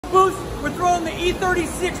boost, we're throwing the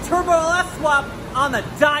E36 Turbo LS swap on the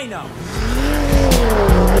dyno.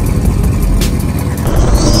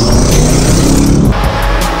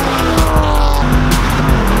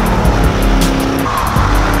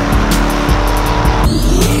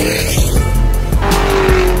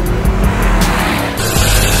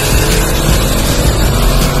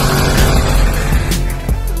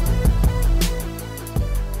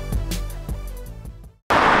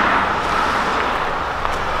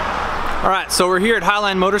 Alright, so we're here at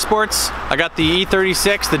Highline Motorsports. I got the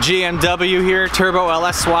E36, the BMW here, Turbo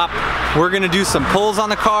LS swap. We're going to do some pulls on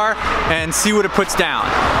the car and see what it puts down.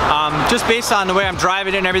 Just based on the way I'm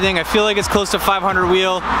driving it and everything, I feel like it's close to 500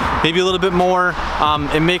 wheel, maybe a little bit more.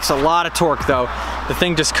 It makes a lot of torque though. The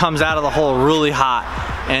thing just comes out of the hole really hot.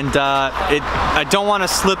 And I don't want to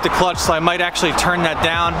slip the clutch, so I might actually turn that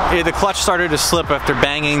down. The clutch started to slip after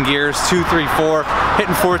banging gears 2, 3, 4,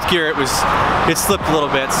 hitting 4th gear. It slipped a little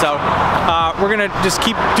bit. So we're gonna just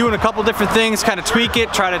keep doing a couple different things, kind of tweak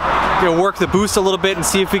it, try to work the boost a little bit, and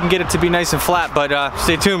see if we can get it to be nice and flat. But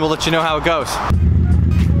stay tuned. We'll let you know how it goes.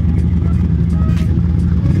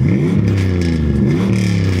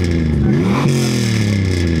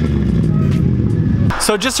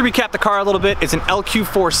 So just to recap the car a little bit, it's an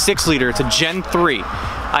LQ4 6-liter. It's a Gen 3.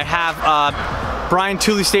 I have Brian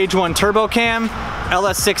Tooley Stage 1 turbo cam,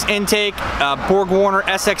 LS6 intake, Borg Warner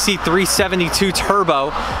SXE372 turbo.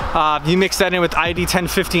 You mix that in with ID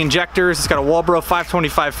 1050 injectors. It's got a Walbro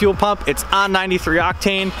 525 fuel pump. It's on 93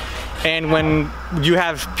 octane. And when you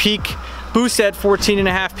have peak boost at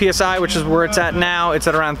 14.5 PSI, which is where it's at now, it's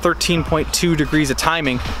at around 13.2 degrees of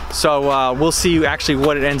timing. So we'll see actually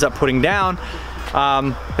what it ends up putting down.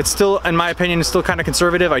 It's still, in my opinion, it's still kind of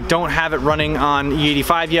conservative. I don't have it running on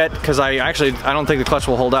E85 yet because I don't think the clutch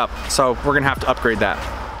will hold up. So we're gonna have to upgrade that.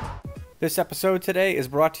 This episode today is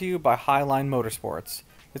brought to you by Highline Motorsports.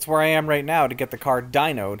 It's where I am right now to get the car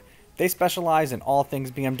dynoed. They specialize in all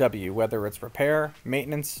things BMW, whether it's repair,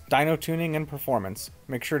 maintenance, dyno tuning, and performance.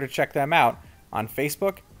 Make sure to check them out on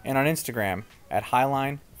Facebook and on Instagram at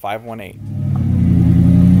Highline518.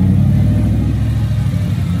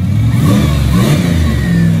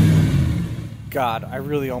 God, I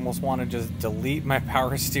really almost want to just delete my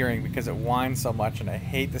power steering because it whines so much and I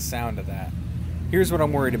hate the sound of that. Here's what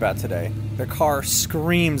I'm worried about today. The car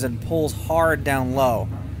screams and pulls hard down low,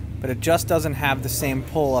 but it just doesn't have the same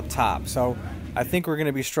pull up top. So I think we're going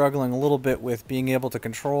to be struggling a little bit with being able to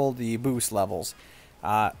control the boost levels.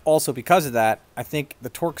 Also because of that, I think the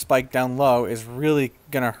torque spike down low is really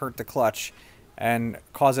going to hurt the clutch and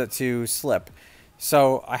cause it to slip.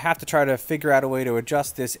 So I have to try to figure out a way to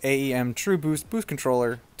adjust this AEM True Boost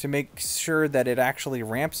controller to make sure that it actually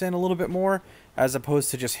ramps in a little bit more as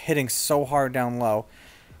opposed to just hitting so hard down low,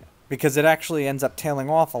 because it actually ends up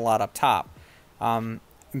tailing off a lot up top.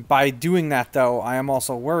 By doing that though, I am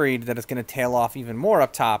also worried that it's going to tail off even more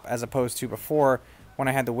up top as opposed to before when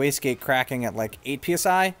I had the wastegate cracking at like 8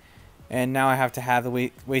 PSI and now I have to have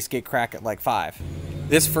the wastegate crack at like 5.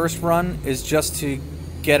 This first run is just to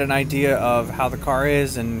get an idea of how the car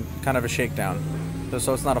is and kind of a shakedown,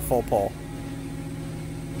 so it's not a full pull.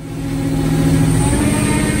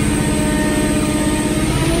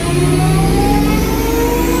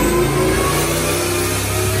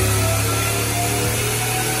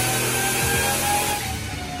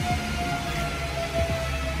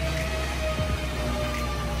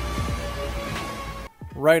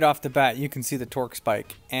 Right off the bat you can see the torque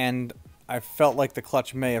spike, and I felt like the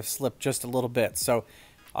clutch may have slipped just a little bit, so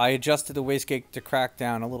I adjusted the wastegate to crack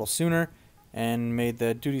down a little sooner and made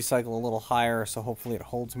the duty cycle a little higher, so hopefully it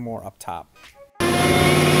holds more up top.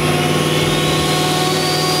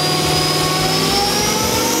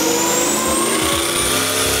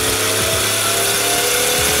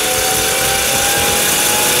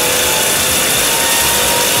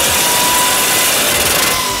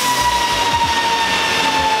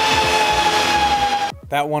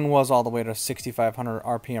 That one was all the way to 6,500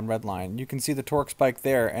 RPM redline. You can see the torque spike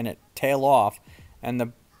there and it tail off, and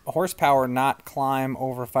the horsepower not climb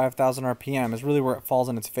over 5,000 RPM is really where it falls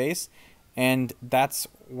in its face, and that's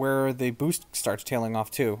where the boost starts tailing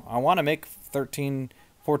off too. I want to make 13,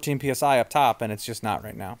 14 PSI up top, and it's just not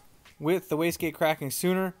right now. With the wastegate cracking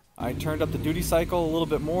sooner, I turned up the duty cycle a little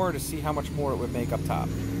bit more to see how much more it would make up top.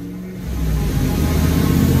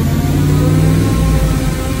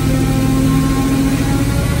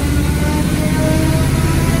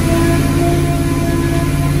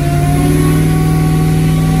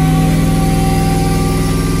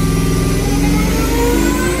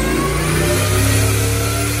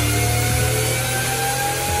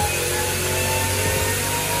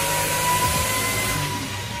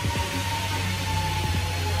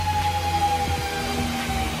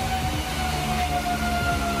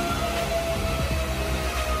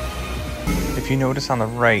 you notice on the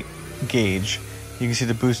right gauge, you can see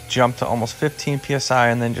the boost jump to almost 15 psi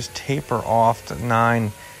and then just taper off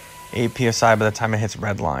to 8 psi by the time it hits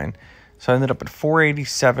red line. So I ended up at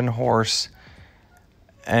 487 horse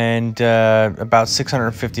and about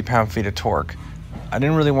 650 pound-feet of torque. I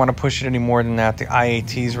didn't really want to push it any more than that. The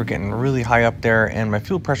IATs were getting really high up there and my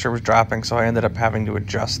fuel pressure was dropping, so I ended up having to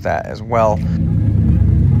adjust that as well.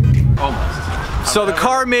 Almost. So the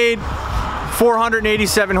car made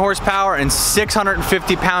 487 horsepower and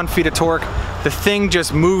 650 pound-feet of torque. The thing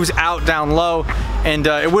just moves out down low, and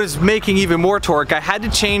it was making even more torque. I had to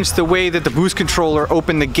change the way that the boost controller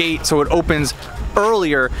opened the gate so it opens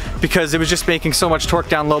earlier because it was just making so much torque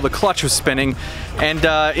down low. The clutch was spinning, and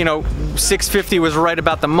you know, 650 was right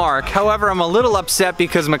about the mark. However, I'm a little upset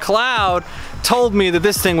because McLeod told me that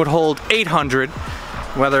this thing would hold 800.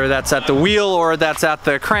 Whether that's at the wheel or that's at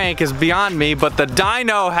the crank is beyond me, but the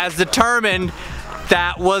dyno has determined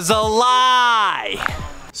that was a lie.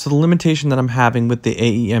 So the limitation that I'm having with the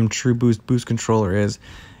AEM True Boost boost controller is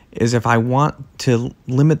if I want to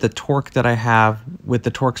limit the torque that I have with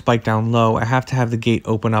the torque spike down low, I have to have the gate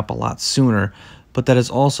open up a lot sooner, but that is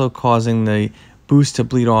also causing the boost to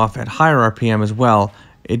bleed off at higher RPM as well.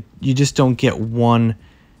 You just don't get one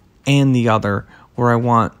and the other, where I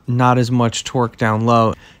want not as much torque down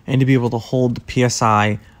low and to be able to hold the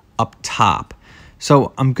PSI up top.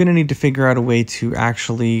 So I'm going to need to figure out a way to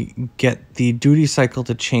actually get the duty cycle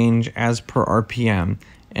to change as per RPM,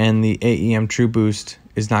 and the AEM True Boost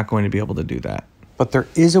is not going to be able to do that. But there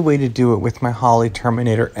is a way to do it with my Holley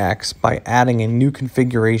Terminator X by adding a new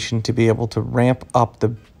configuration to be able to ramp up the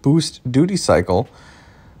boost duty cycle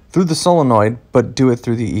through the solenoid, but do it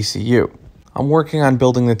through the ECU. I'm working on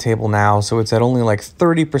building the table now, so it's at only like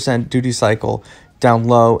 30% duty cycle down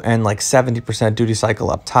low and like 70% duty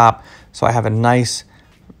cycle up top. So I have a nice,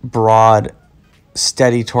 broad,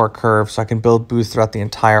 steady torque curve so I can build boost throughout the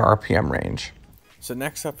entire RPM range. So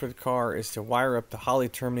next up for the car is to wire up the Holley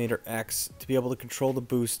Terminator X to be able to control the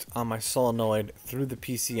boost on my solenoid through the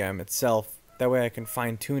PCM itself. That way I can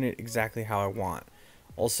fine tune it exactly how I want.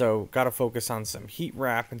 Also, got to focus on some heat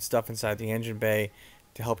wrap and stuff inside the engine bay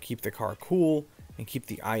to help keep the car cool and keep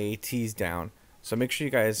the IATs down. So make sure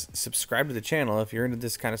you guys subscribe to the channel if you're into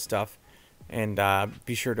this kind of stuff, and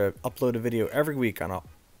be sure to upload a video every week on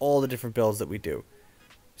all the different builds that we do.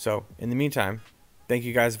 So in the meantime, thank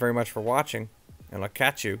you guys very much for watching, and I'll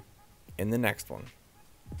catch you in the next one.